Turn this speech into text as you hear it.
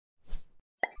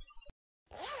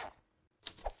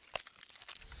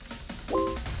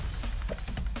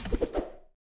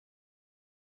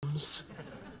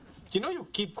You know you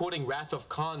keep quoting Wrath of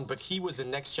Khan, but he was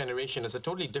in Next Generation as a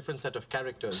totally different set of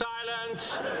characters.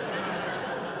 Silence!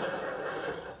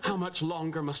 How much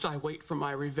longer must I wait for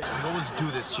my revenge? You always do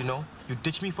this, you know? You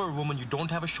ditch me for a woman you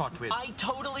don't have a shot with. I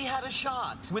totally had a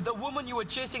shot. With a woman you were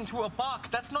chasing through a park.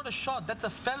 That's not a shot, that's a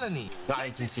felony.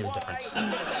 I can see the difference.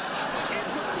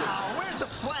 Oh, where's the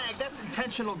flag? That's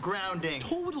intentional grounding.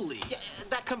 Totally. Yeah,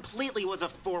 that completely was a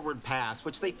forward pass,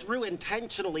 which they threw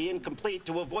intentionally incomplete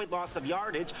to avoid loss of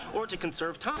yardage or to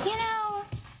conserve time. You know,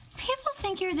 people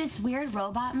think you're this weird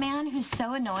robot man who's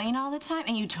so annoying all the time,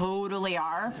 and you totally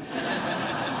are.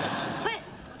 But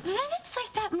then it's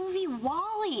like that movie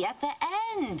WALL-E at the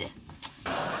end.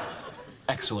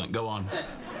 Excellent, go on.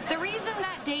 The reason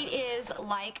that date is,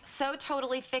 like, so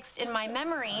totally fixed in my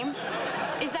memory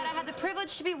is that I had the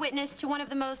privilege to be witness to one of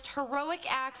the most heroic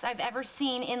acts I've ever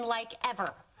seen in, like,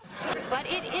 ever. But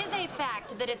it is a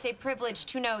fact that it's a privilege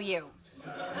to know you.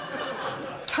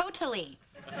 Totally.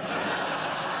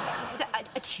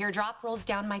 A teardrop rolls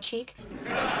down my cheek.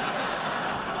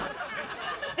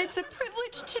 It's a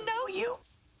privilege to know you.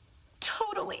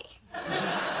 Totally.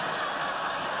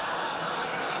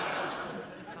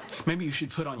 Maybe you should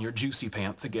put on your juicy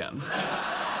pants again.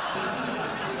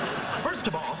 First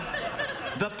of all,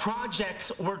 the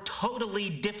projects were totally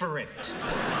different.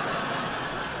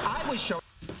 I was showing...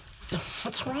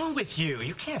 What's wrong with you?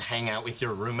 You can't hang out with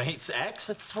your roommate's ex.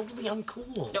 It's totally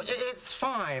uncool. No, it's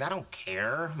fine. I don't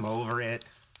care. I'm over it.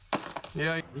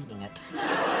 Yeah, Reading it. You know,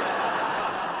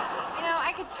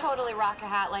 I could totally rock a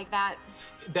hat like that.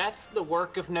 That's the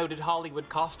work of noted Hollywood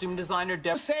costume designer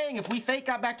I'm saying if we fake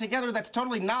got back together, that's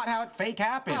totally not how it fake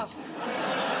happened. Oh.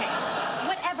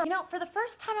 Whatever. You know, for the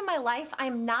first time in my life,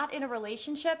 I'm not in a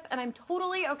relationship, and I'm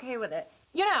totally okay with it.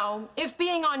 You know, if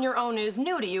being on your own is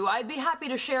new to you, I'd be happy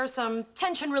to share some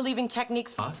tension-relieving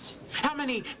techniques. Us? How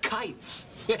many kites?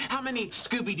 How many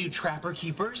Scooby-Doo trapper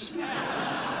keepers?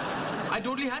 I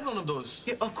totally had one of those.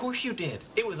 Yeah, of course you did.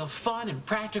 It was a fun and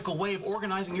practical way of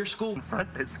organizing your school.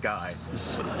 Confront this guy.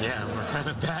 Yeah, we're kind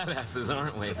of badasses,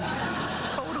 aren't we?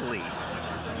 Totally.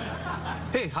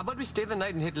 Hey, how about we stay the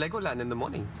night and hit Legoland in the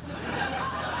morning?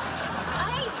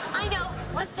 I know.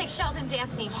 Let's take Sheldon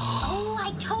dancing. Oh,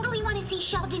 I totally want to see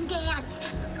Sheldon dance.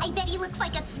 I bet he looks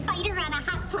like a spider on a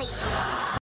hot plate.